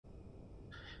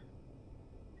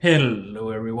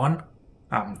Hello everyone,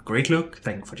 I'm Great Look,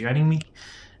 thank you for joining me,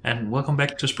 and welcome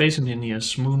back to Space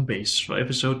Engineers Moonbase for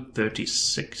episode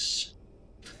 36.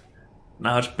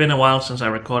 Now it's been a while since I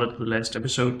recorded the last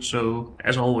episode, so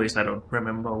as always I don't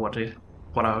remember what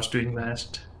I was doing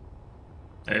last.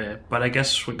 But I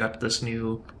guess we got this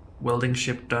new welding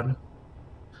ship done,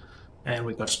 and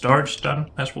we got storage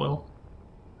done as well.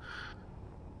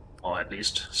 Or at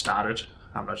least started.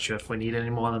 I'm not sure if we need any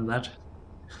more than that.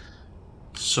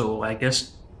 So I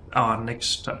guess our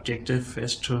next objective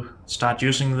is to start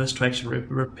using this to actually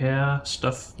repair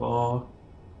stuff for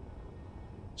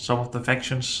some of the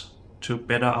factions to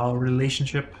better our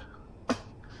relationship.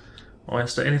 Or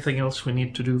is there anything else we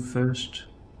need to do first?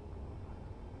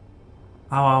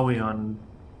 How are we on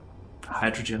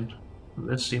hydrogen?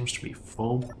 This seems to be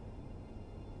full.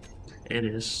 It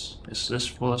is. Is this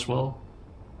full as well?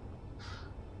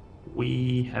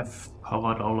 We have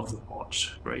covered all of the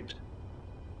ports. Great.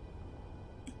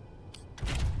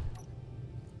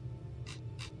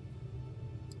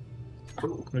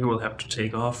 We will have to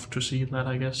take off to see that,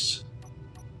 I guess.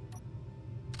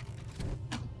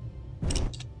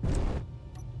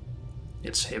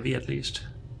 It's heavy, at least.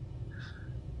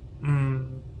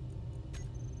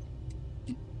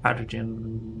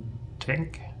 Hydrogen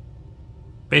tank.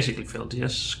 Basically filled,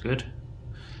 yes, good.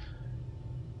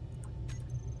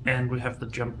 And we have the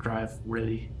jump drive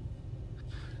ready.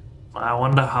 I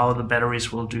wonder how the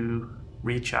batteries will do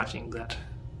recharging that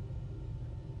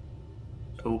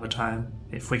over time.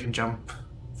 If we can jump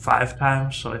 5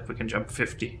 times or if we can jump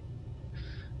 50.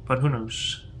 But who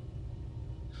knows?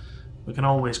 We can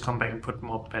always come back and put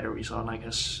more batteries on, I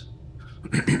guess.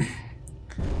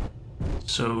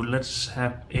 So let's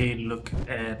have a look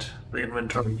at the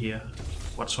inventory here.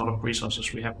 What sort of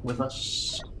resources we have with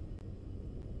us.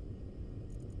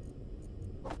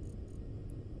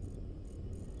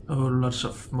 Oh, lots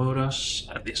of motors,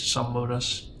 at least some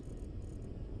motors.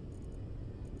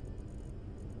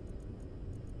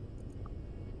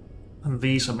 And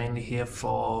these are mainly here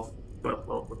for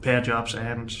well, repair jobs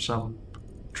and some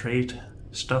trade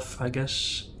stuff, I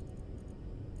guess.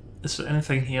 Is there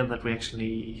anything here that we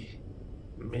actually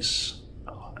miss?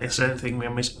 Oh, is there anything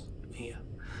we're missing here?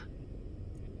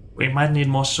 We might need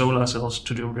more solar cells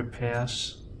to do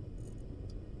repairs.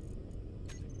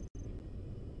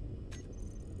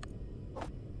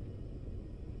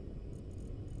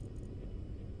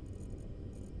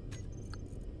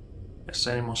 Is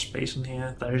there any more space in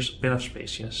here? There is a bit of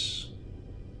space, yes.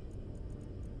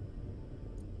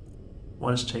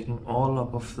 What is taking all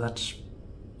up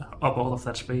all of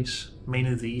that space?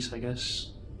 Mainly these, I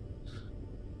guess.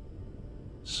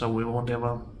 So we won't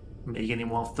ever make any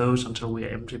more of those until we are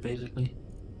empty, basically.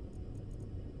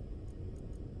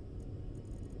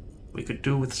 We could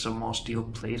do with some more steel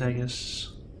plate, I guess.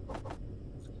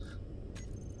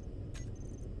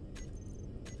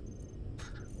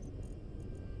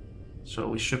 So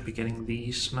we should be getting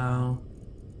these now.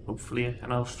 Hopefully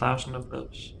another 1,000 of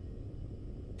those.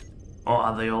 Or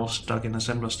are they all stuck in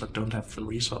assemblers that don't have the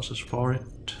resources for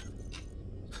it?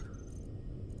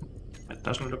 It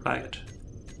doesn't look like it.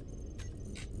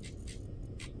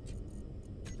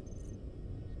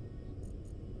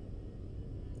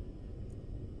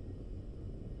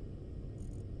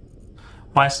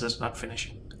 Why is this not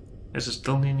finishing? Is it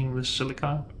still needing this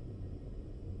silicon?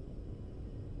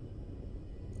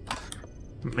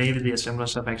 Maybe the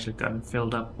assemblers have actually gotten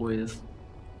filled up with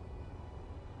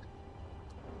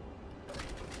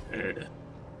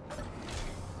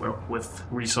well, with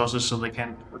resources so they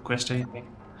can't request anything.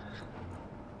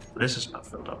 This is not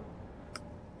filled up.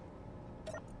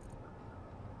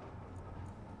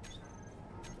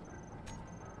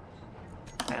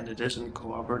 And it is in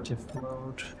cooperative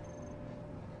mode.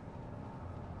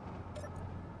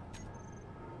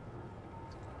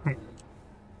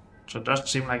 So it doesn't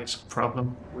seem like it's a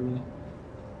problem, really.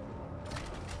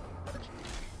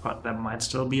 But there might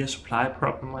still be a supply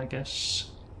problem, I guess.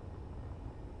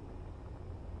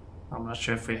 I'm not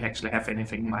sure if we actually have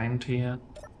anything mined here.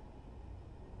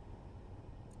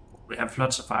 We have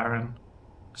lots of iron,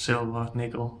 silver,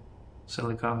 nickel,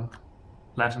 silicon,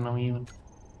 platinum even.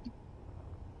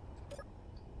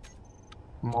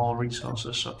 More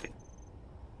resources, okay.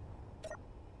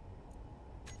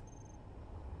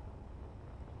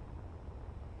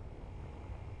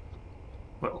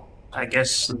 Well, I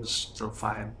guess this is still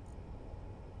fine.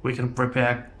 We can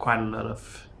prepare quite a lot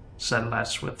of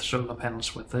satellites with solar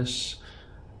panels with this.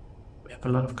 We have a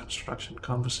lot of construction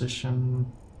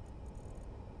composition.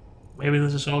 Maybe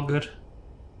this is all good.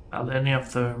 Are there any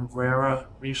of the rarer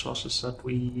resources that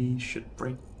we should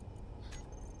bring?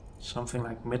 Something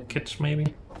like medkits,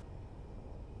 maybe?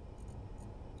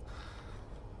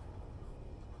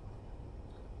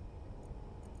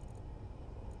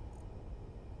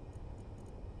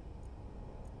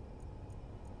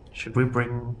 Should we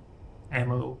bring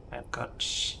ammo and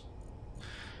guns?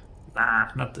 Nah,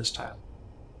 not this time.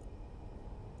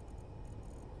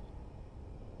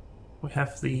 We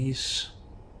have these.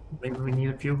 Maybe we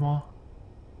need a few more.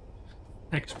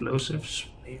 Explosives,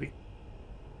 maybe.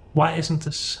 Why isn't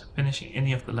this finishing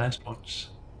any of the last ones?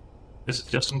 Is it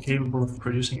just incapable of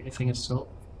producing anything itself?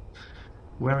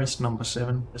 Where is number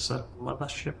 7? Is that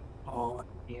mothership? Oh,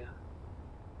 yeah.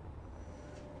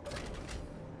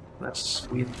 That's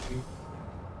weird.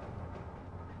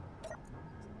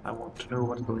 I want to know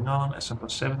what's going on.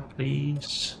 Assembler 7,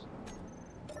 please.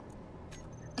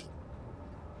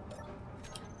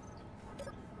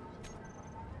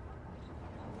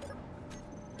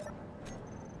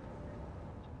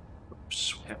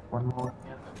 Oops, we have one more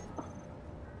here.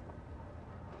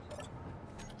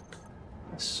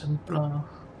 Assembler.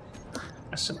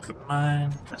 Assembler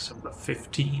 9. Assembler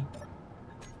 15.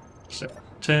 Assembler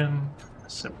 10.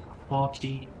 Assembler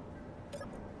 14.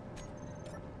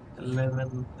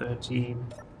 11, 13,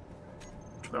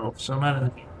 12, so not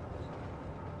anything.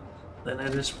 Then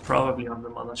it is probably on the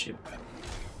mothership.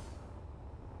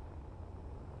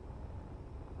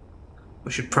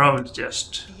 We should probably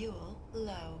just... Fuel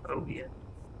low. Oh yeah.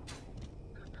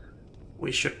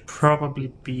 We should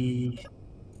probably be...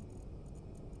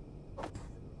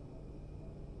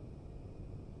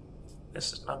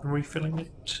 This is not refilling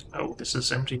it. Oh, this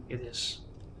is empty. It is.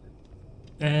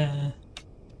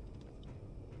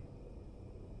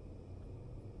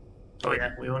 Oh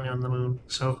yeah, we're only on the moon,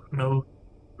 so no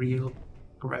real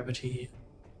gravity,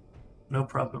 no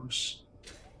problems.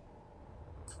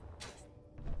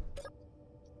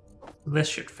 This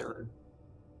should fill in.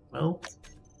 No,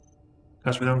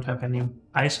 because we don't have any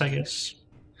ice, I guess.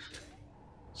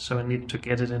 So we need to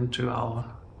get it into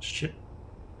our ship.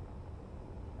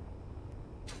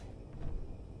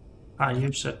 I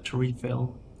use that to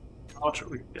refill. Auto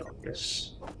refill,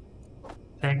 yes.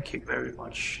 Thank you very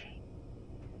much.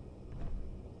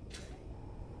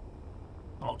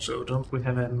 Also, don't we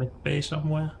have a mid-bay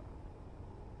somewhere?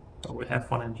 Oh, we have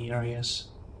one in here, yes.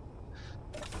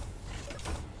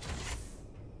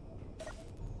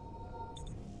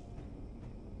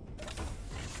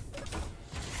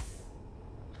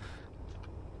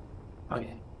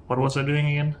 Okay, what was I doing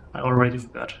again? I already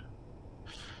forgot.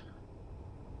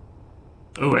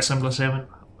 Oh, Assembler 7,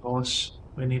 of course.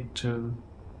 We need to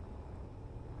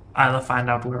either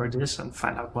find out where it is and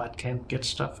find out why it can't get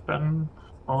stuff done,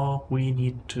 or we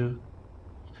need to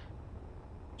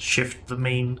shift the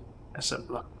main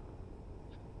assembler.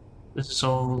 This is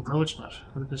all... no, it's not.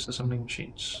 This is assembling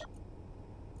machines.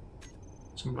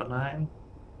 Assembler 9.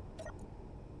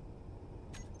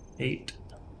 8.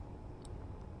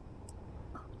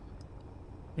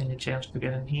 Any chance to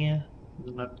get in here?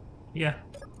 Not... yeah.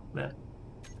 There.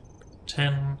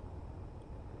 10.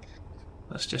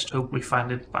 Let's just hope we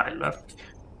find it by luck.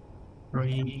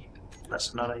 3.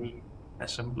 That's not a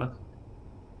assembler.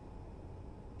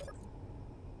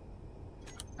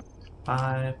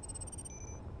 5.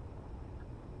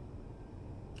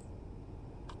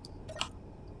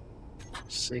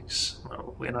 6.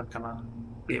 No, we're not gonna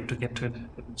be able to get to it.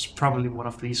 It's probably one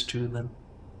of these two then.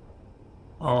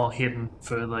 Or hidden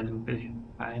further in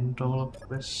behind all of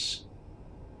this.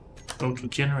 Total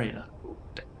generator. Oh,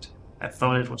 damn it. I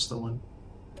thought it was the one.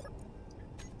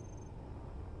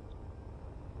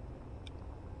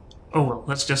 Oh well,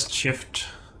 let's just shift.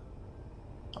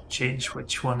 I'll change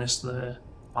which one is the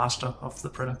master of the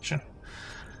production.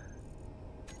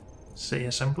 Say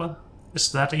assembler.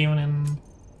 Is that even in...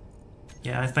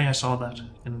 yeah, I think I saw that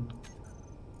in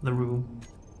the room.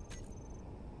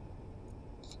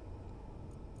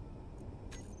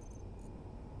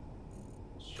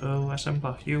 So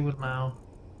assembler, you will now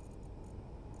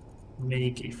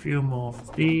make a few more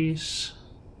of these.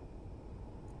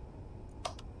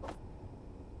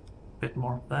 Bit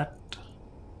more of that.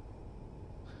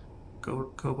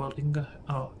 Gold, cobalt, ingot.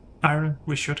 Oh, iron.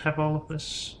 We should have all of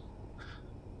this.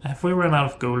 Have we run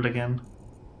out of gold again?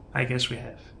 I guess we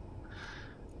have.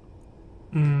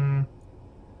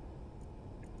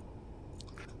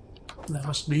 That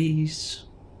was these.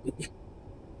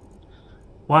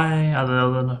 Why are the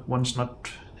other ones not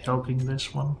helping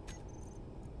this one?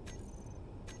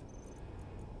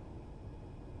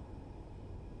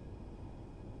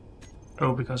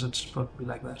 Oh, because it's supposed to be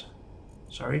like that.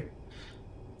 Sorry.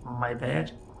 My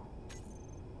bad.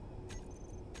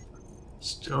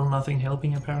 Still nothing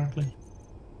helping apparently.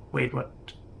 Wait, what?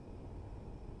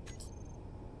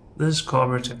 This is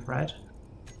cooperative, right?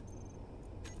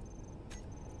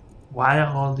 Why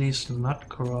are all these not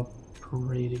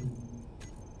cooperating?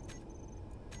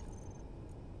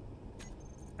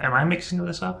 Am I mixing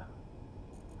this up?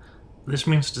 This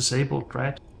means disabled,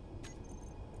 right?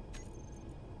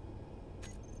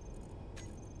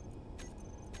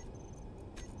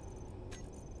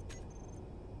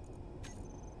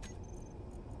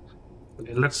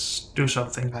 Okay, let's do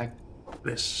something like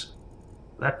this.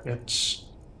 That gets...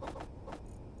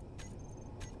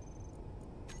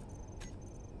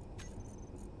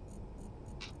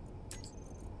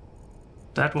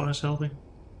 That one is helping.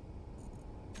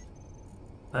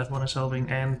 That one is helping,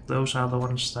 and those are the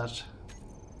ones that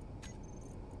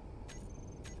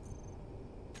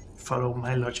follow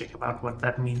my logic about what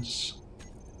that means.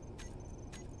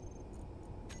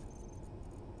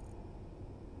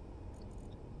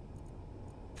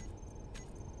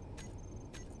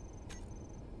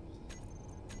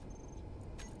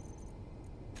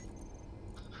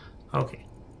 Okay,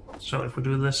 so if we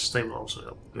do this, they will also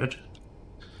help. Good.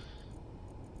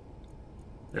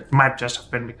 It might just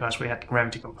have been because we had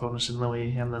gravity components in the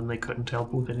way, and then they couldn't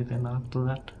help with anything after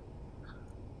that.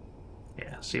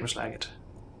 Yeah, seems like it.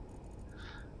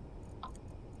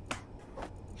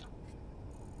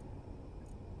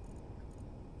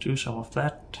 Do some of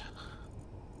that.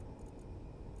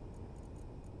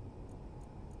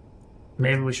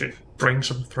 Maybe we should bring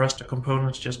some thruster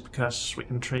components just because we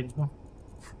can trade them.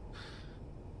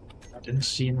 I didn't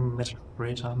see any metal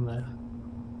grid on there.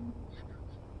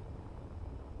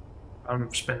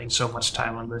 I'm spending so much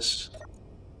time on this.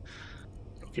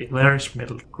 Okay, there is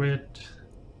metal grid.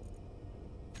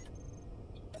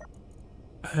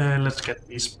 Let's get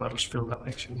these bottles filled up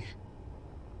actually.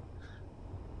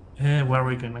 Where are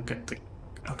we gonna get the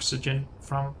oxygen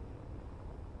from?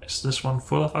 Is this one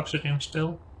full of oxygen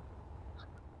still?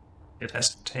 It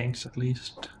has tanks at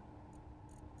least.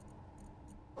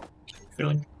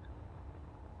 Filling.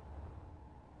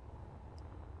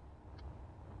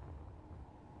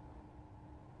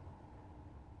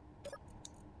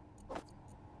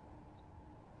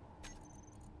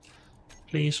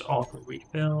 Please auto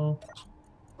refill.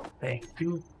 Thank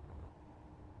you.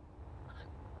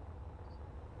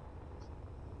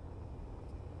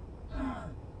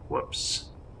 Whoops.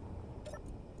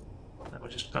 Then we're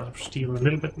just gonna steal a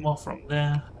little bit more from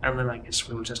there, and then I guess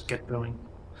we'll just get going.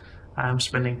 I'm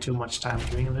spending too much time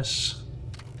doing this.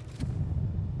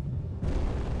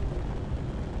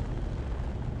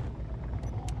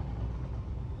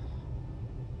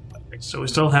 Okay, so we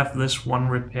still have this one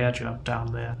repair job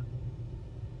down there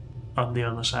on the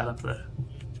other side of the...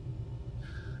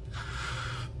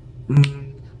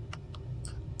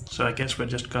 So I guess we're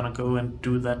just gonna go and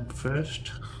do that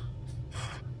first.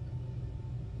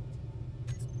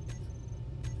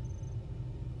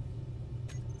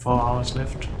 Four hours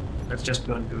left. Let's just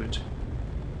go and do it.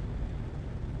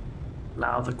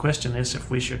 Now the question is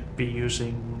if we should be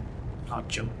using our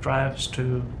jump drives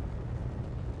to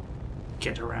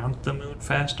get around the moon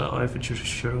faster, or if we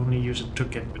should only use it to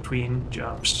get between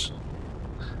jobs.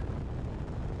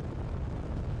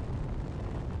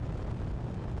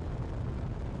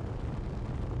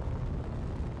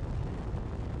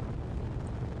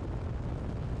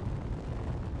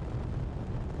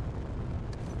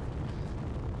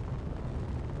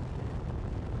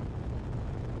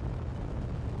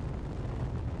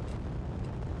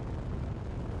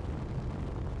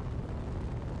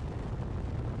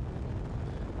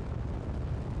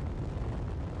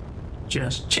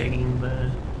 Just checking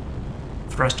the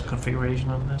thruster configuration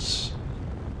on this.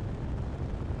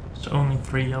 It's only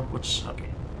 3 upwards. Okay,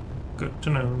 good to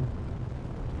know.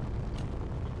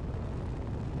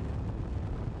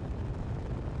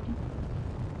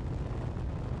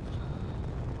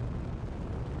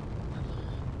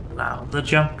 Now, the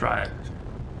jump drive.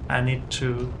 I need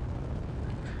to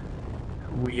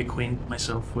reacquaint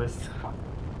myself with.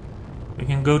 We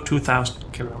can go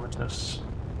 2,000 kilometers.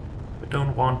 We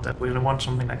don't want that, we want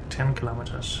something like 10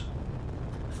 kilometers.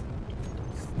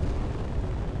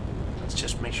 Let's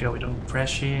just make sure we don't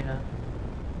crash here.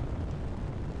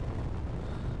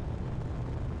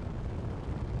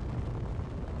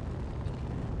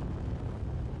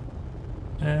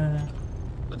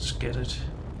 Let's get it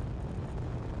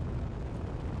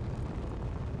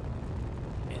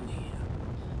in here.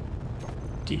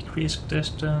 Decrease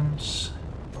distance,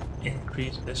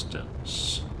 increase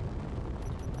distance.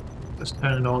 Let's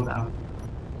turn it all down.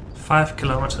 5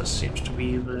 kilometers seems to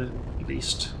be the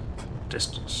least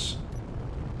distance.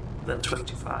 Then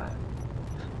 25.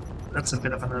 That's a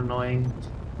bit of an annoying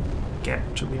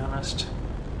gap, to be honest.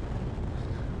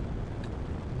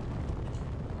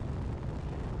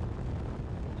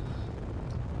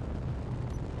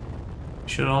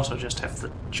 Should also just have the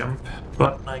jump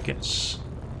button, I guess.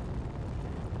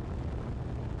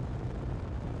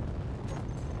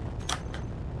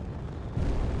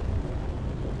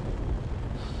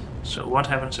 So what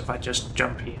happens if I just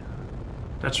jump here?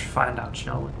 Let's find out,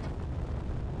 shall we?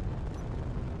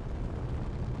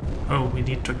 Oh, we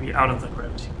need to be out of the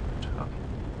gravity. Okay.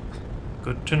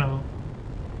 Good to know.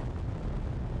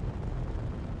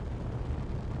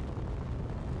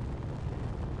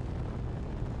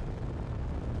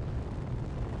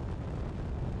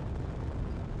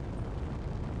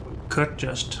 We could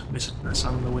just visit this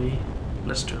on the way.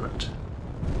 Let's do it.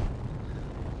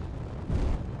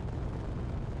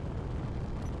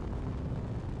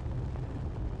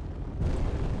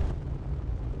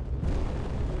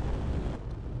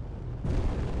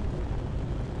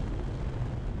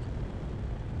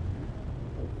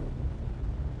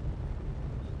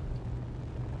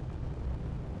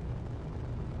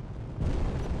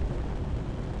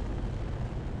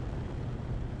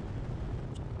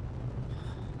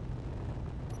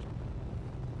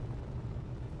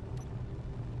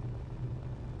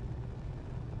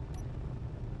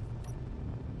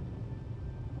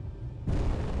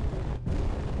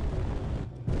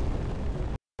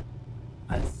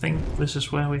 I think this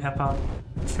is where we have our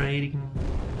trading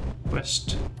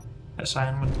quest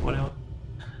assignment, whatever.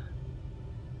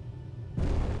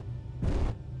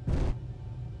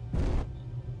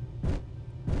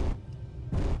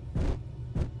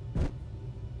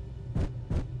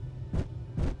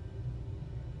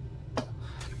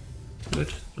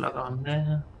 Good, log on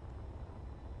there.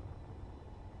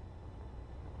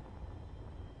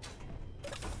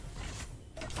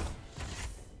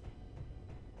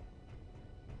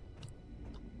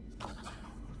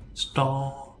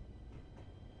 Store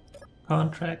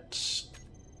contracts.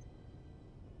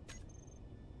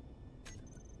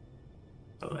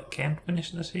 Oh, I can't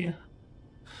finish this here.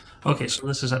 Okay, so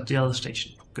this is at the other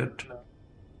station. Good to know.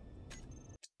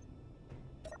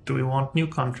 Do we want new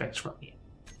contracts from here?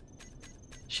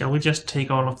 Shall we just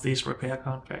take all of these repair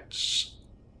contracts?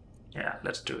 Yeah,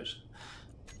 let's do it.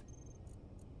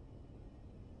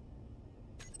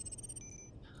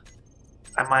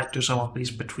 I might do some of these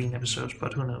between episodes,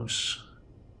 but who knows?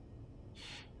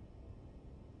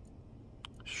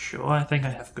 Sure, I think I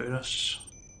have girders.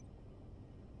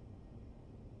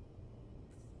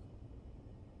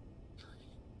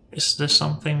 Is this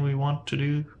something we want to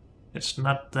do? It's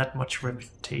not that much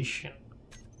reputation.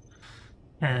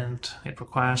 And it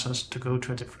requires us to go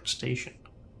to a different station.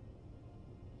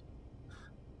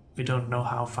 We don't know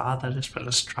how far that is, but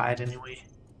let's try it anyway.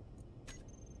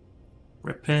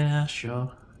 Repair,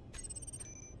 sure.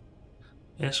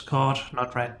 Escort,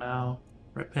 not right now.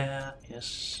 Repair,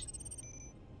 yes.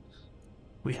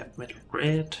 We have metal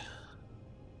grid.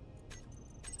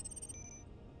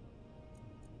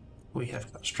 We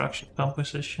have construction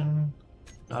composition.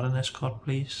 Not an escort,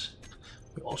 please.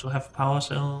 We also have power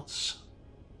cells.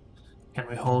 Can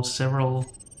we hold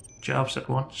several jobs at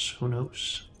once? Who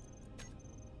knows?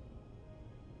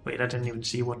 Wait, I didn't even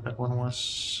see what that one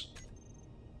was.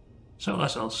 Solar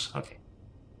cells, okay.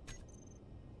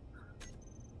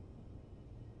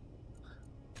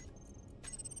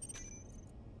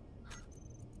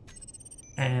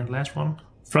 And last one,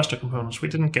 thruster components. We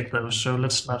didn't get those, so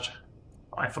let's not...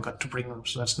 Oh, I forgot to bring them,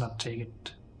 so let's not take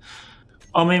it.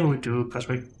 Or maybe we do, because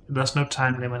there's no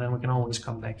time limit and we can always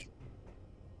come back.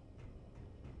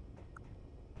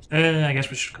 I guess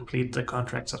we should complete the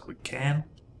contracts that we can.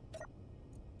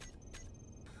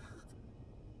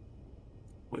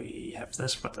 We have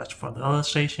this, but that's for the other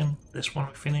station. This one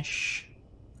we finish.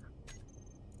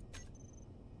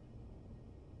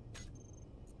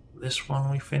 This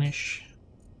one we finish.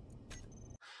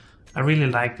 I really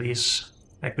like these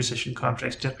acquisition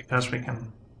contracts just because we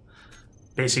can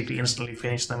basically instantly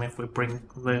finish them if we bring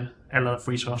a lot of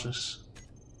resources.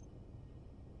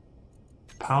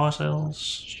 Power cells,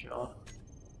 sure.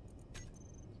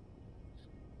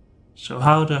 So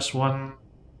how does one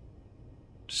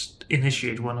just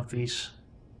initiate one of these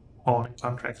hauling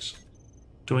contracts?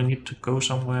 Do we need to go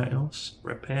somewhere else?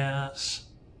 Repairs.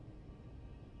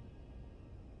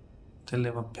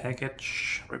 Deliver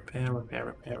package. Repair, repair,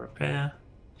 repair, repair.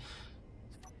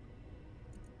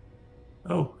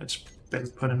 Oh, it's been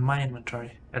put in my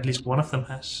inventory. At least one of them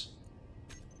has.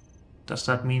 Does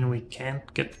that mean we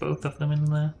can't get both of them in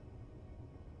there?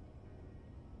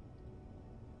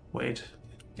 Wait,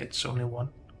 it's only one.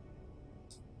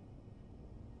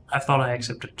 I thought I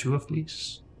accepted two of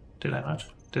these. Did I not?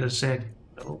 Did it say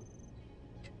no?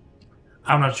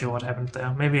 I'm not sure what happened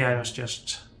there. Maybe I was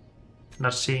just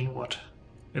not seeing what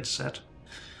it said.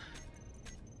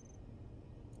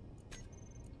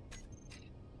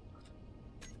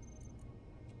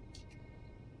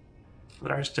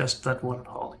 There's just that one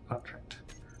hauling contract.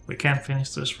 We can't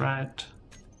finish this, right?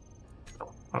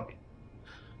 No, okay.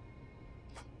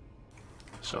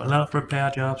 So a lot of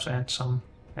repair jobs and some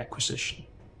acquisition.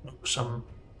 Some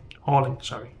hauling,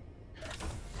 sorry.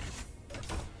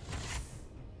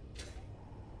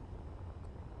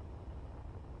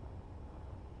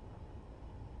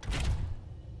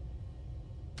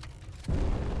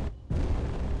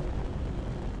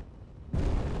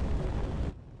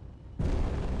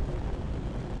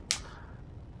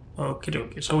 Okay,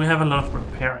 okay. So we have a lot of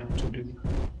repairing to do.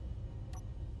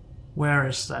 Where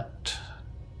is that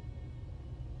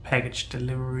package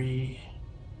delivery?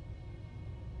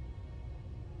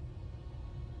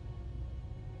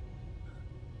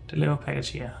 Deliver package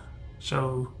here.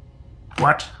 So,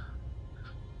 what?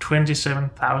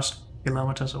 27,000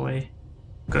 kilometers away.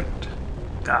 Good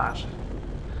God.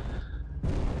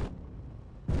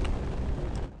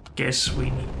 Guess we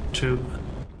need to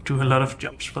do a lot of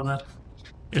jobs for that.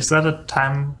 Is that a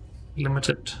time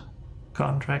limited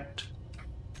contract?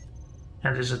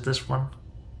 And is it this one?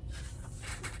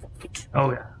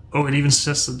 Oh yeah. Oh, it even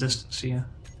says the distance here.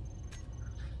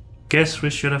 Guess we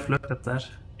should have looked at that.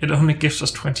 It only gives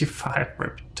us 25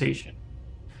 reputation.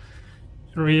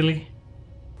 Really?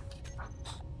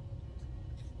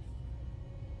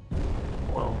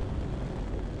 Well,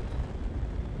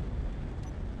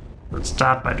 let's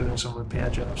start by doing some repair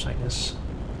jobs, I guess.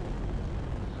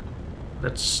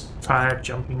 Let's try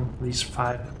jumping these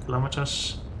 5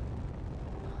 kilometers.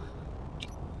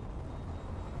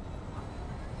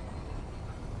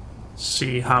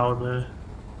 See how the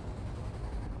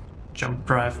jump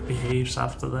drive behaves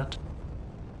after that.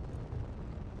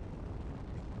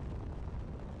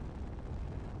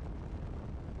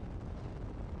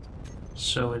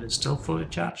 So it is still fully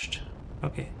charged.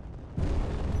 Okay.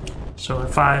 So a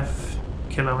 5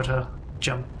 kilometer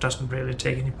jump doesn't really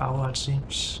take any power, it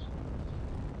seems.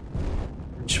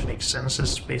 Which makes sense,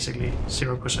 it's basically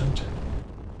 0%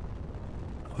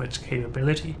 of its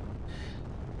capability.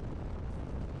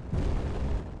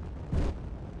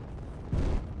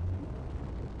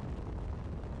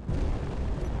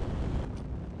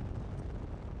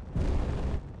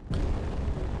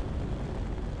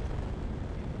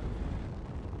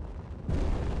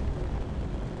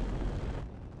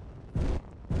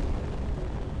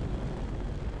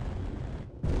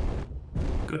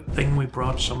 Good thing we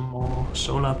brought some more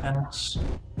solar panels.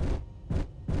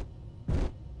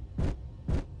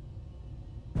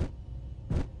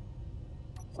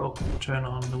 Oh, turn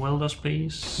on the welders,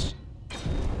 please.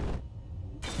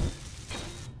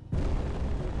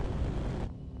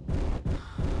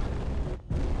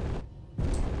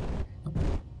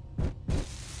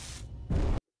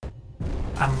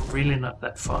 I'm really not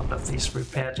that fond of these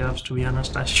repair jobs, to be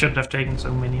honest. I shouldn't have taken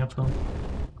so many of them.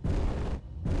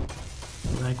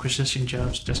 The acquisition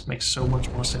jobs just make so much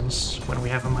more sense when we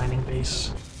have a mining base.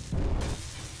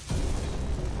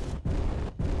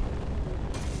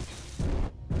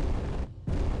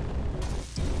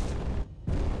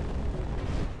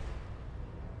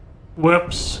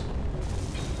 Whoops!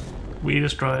 We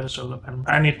destroyed a solar panel.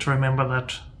 I need to remember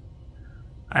that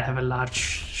I have a large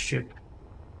ship.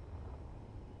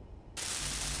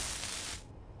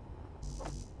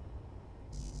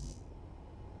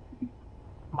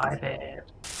 My bad.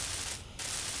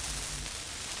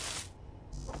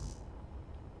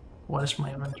 What is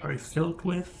my inventory filled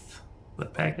with? The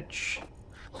package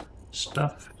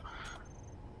stuff.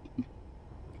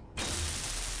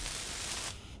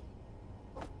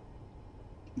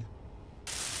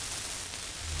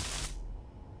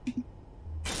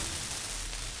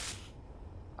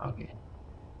 Okay.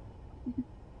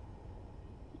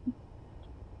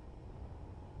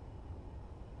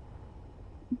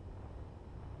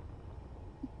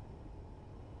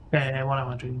 What am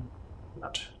I doing?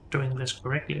 Not doing this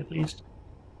correctly, at least.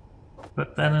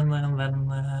 But then and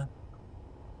then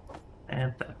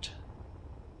add that.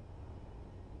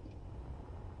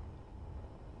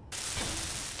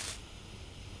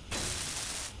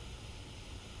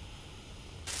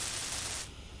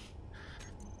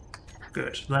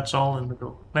 Good, that's all in the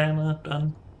global planner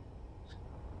done.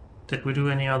 Did we do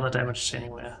any other damage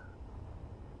anywhere?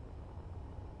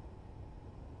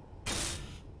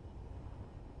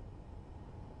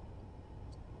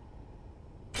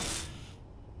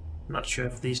 Not sure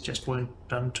if these just weren't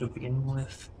done to begin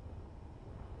with.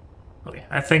 Okay,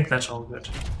 I think that's all good.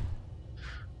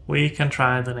 We can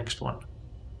try the next one.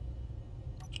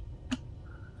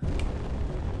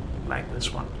 Like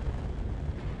this one.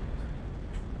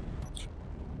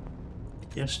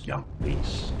 Yes, jump,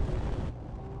 please.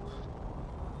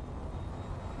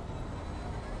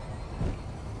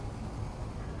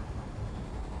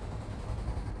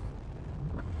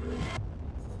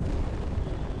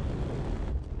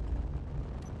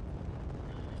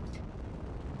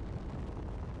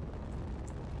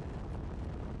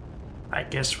 I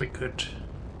guess we could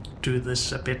do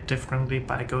this a bit differently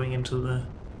by going into the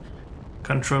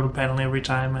control panel every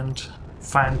time and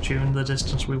fine-tune the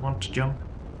distance we want to jump.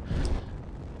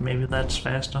 Maybe that's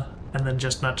faster, and then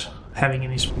just not having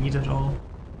any speed at all.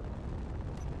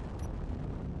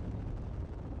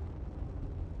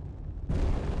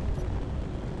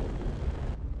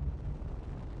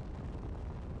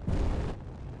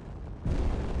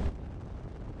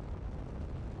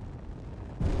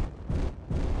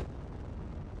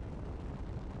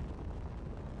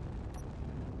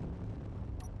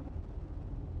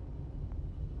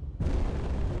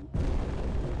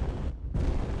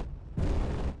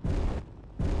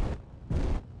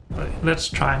 Let's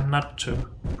try not to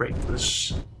break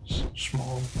this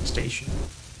small station.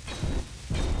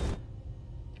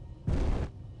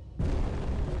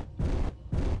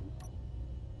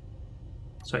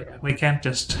 So yeah, we can't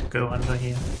just go under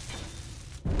here.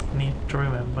 Need to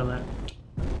remember that.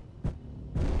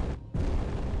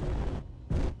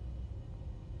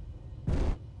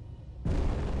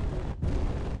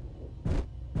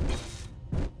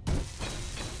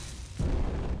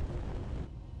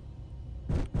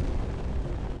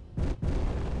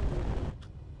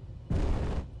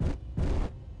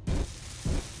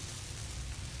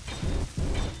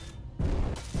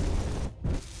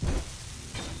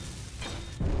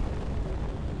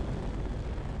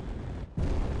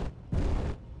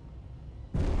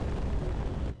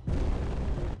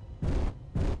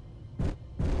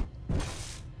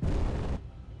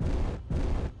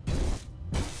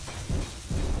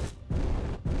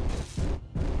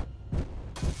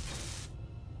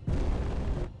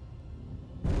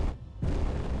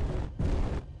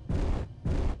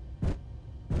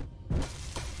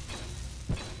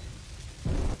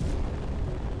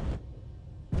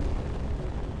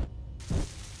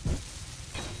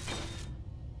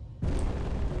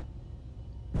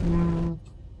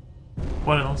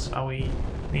 What else are we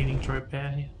needing to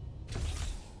repair here?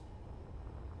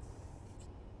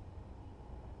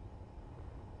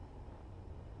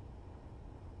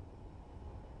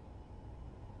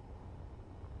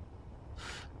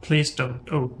 Please don't.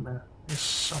 Oh, there's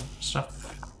some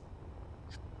stuff.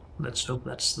 Let's hope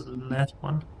that's the last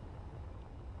one.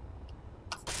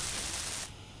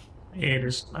 It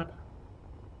is not.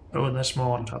 Oh, there's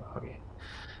more on top. Okay.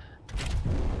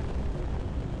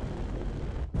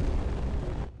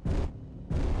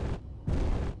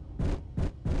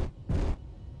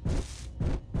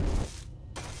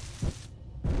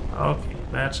 Okay,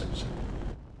 that's it.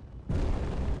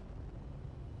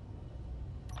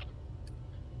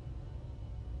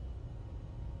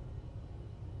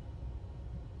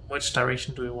 Which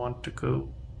direction do we want to go?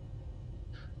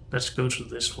 Let's go to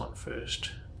this one first.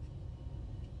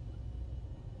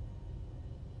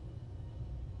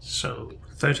 So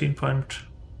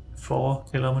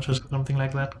 13.4 kilometers or something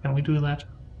like that. Can we do that?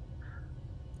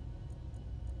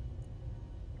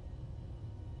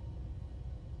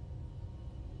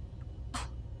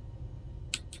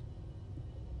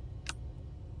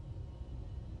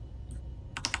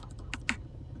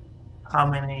 How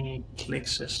many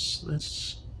clicks is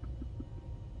this?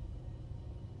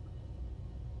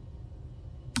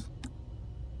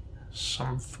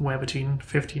 Somewhere between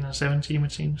 15 and 17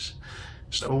 it seems.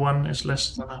 So one is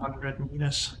less than 100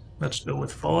 meters. Let's go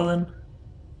with 4 then.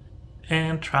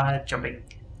 And try jumping.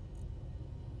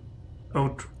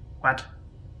 Oh, what?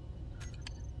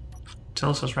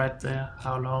 Tells us right there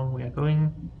how long we are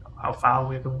going, how far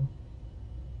we are going.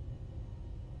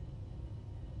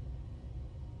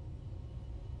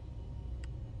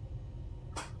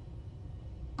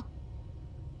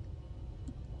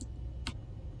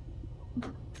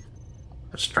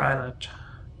 Let's try that.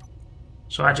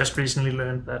 So I just recently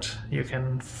learned that you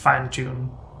can fine-tune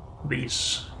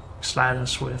these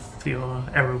sliders with your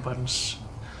arrow buttons.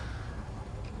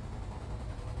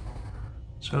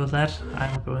 So that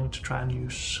I'm going to try and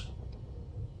use.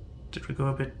 Did we go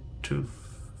a bit too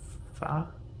far?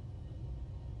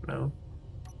 No.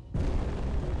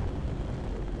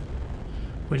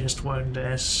 We just weren't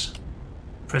as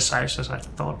precise as I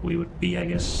thought we would be, I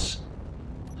guess.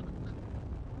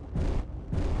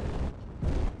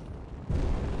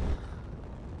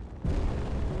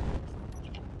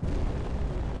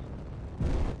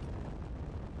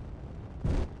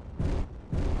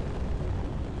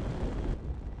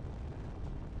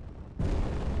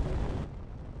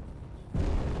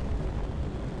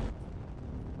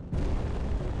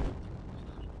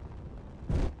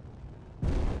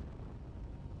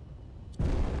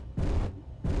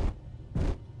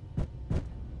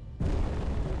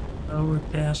 No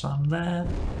repairs on that.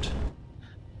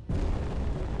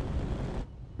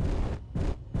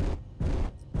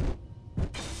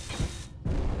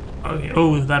 Okay,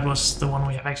 oh, that was the one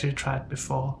we have actually tried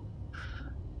before.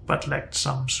 But lacked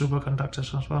some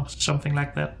superconductors as well, something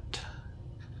like that.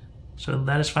 So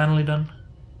that is finally done.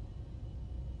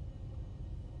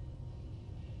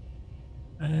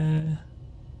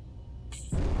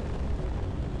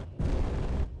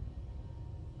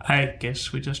 I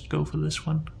guess we just go for this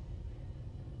one.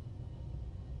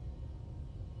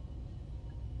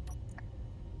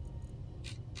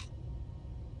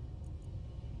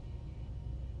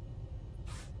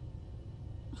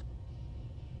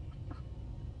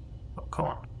 Oh, come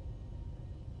on.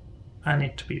 I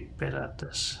need to be better at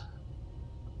this.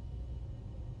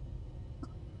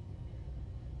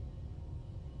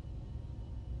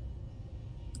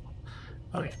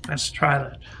 Okay, let's try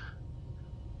that.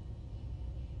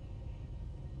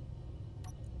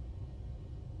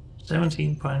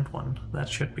 $17.1, that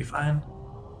should be fine.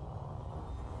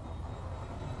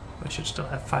 We should still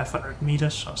have 500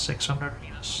 meters or 600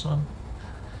 meters on.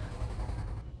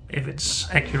 If it's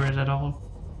accurate at all.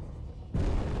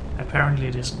 Apparently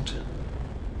it isn't.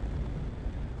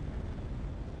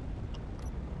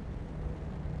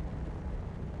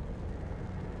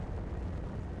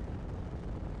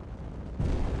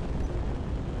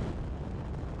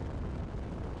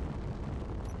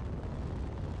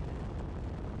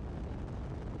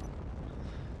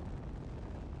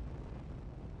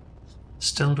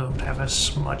 Still don't have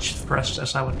as much thrust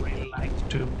as I would really like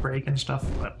to brake and stuff,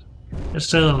 but it's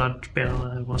still a lot better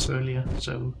than it was earlier,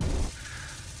 so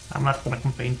I'm not gonna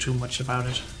complain too much about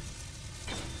it.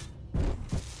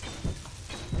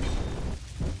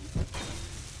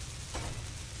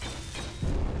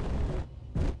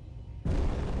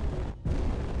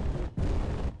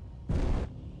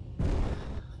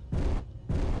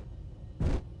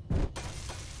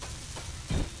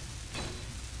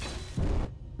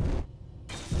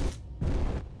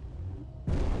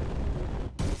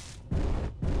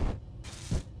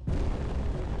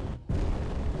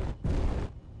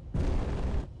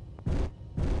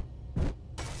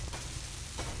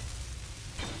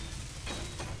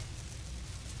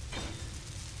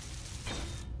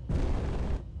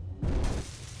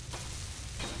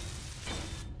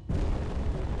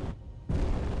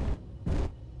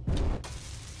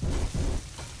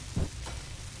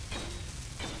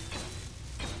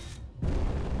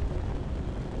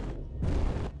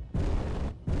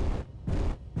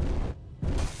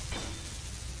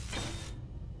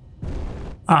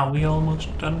 Are we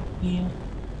almost done here?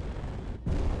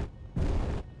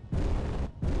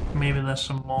 Maybe there's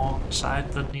some more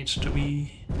side that needs to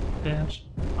be there.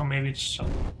 Or maybe it's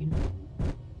something.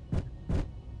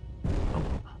 Oh.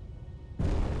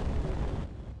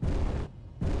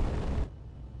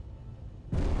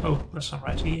 Oh, there's some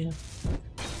right here.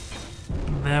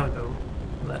 There we go.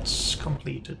 That's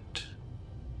completed.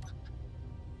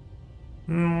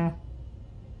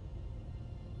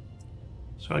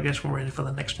 So I guess we're ready for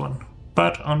the next one.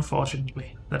 But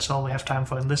unfortunately, that's all we have time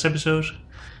for in this episode.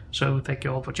 So thank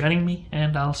you all for joining me,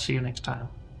 and I'll see you next time.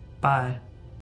 Bye.